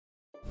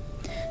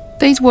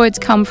These words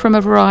come from a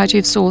variety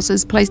of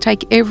sources. Please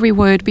take every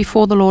word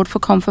before the Lord for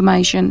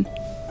confirmation.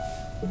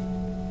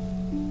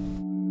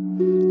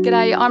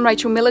 G'day, I'm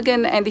Rachel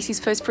Milligan and this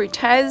is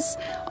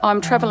firstfruittas.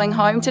 I'm travelling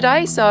home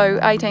today, so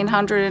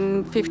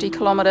 1,850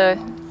 kilometre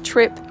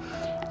trip,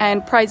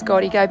 and praise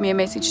God, He gave me a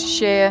message to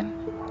share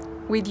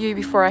with you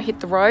before I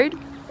hit the road.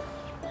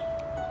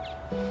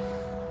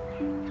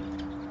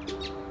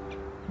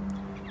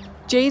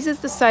 Jesus,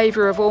 the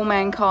Saviour of all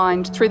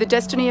mankind, through the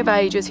destiny of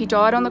ages, He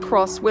died on the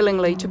cross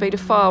willingly to be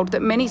defiled,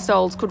 that many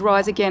souls could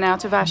rise again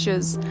out of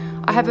ashes.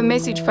 I have a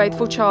message,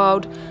 faithful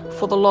child,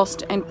 for the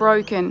lost and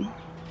broken.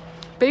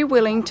 Be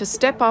willing to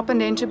step up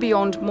and enter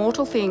beyond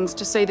mortal things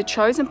to see the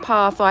chosen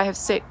path I have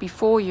set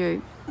before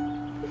you.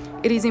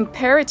 It is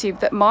imperative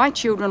that my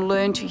children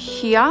learn to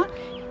hear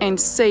and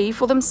see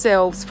for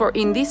themselves, for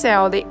in this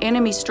hour the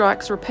enemy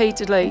strikes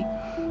repeatedly,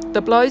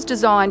 the blows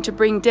designed to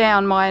bring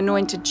down my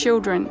anointed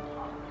children.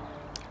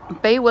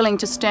 Be willing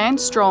to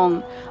stand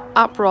strong,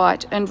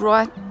 upright and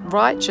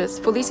righteous,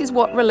 for this is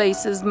what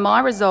releases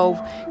my resolve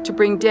to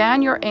bring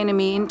down your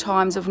enemy in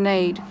times of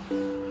need.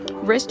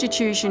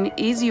 Restitution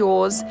is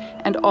yours,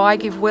 and I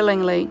give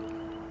willingly.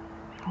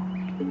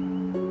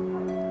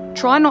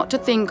 Try not to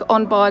think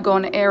on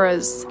bygone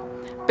errors.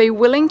 Be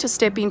willing to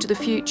step into the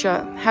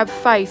future. Have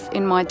faith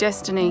in my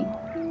destiny.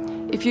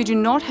 If you do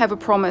not have a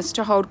promise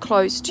to hold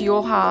close to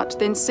your heart,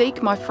 then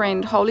seek my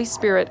friend, Holy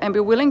Spirit, and be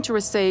willing to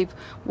receive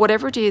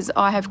whatever it is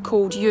I have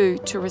called you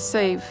to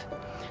receive.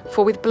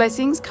 For with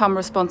blessings come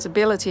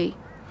responsibility.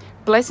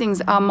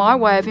 Blessings are my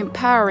way of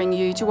empowering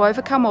you to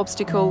overcome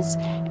obstacles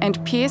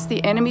and pierce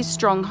the enemy's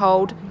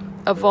stronghold,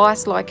 a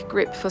vice-like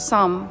grip for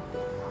some.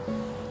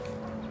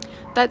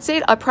 That's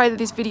it. I pray that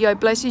this video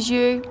blesses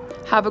you.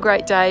 Have a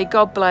great day.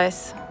 God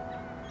bless.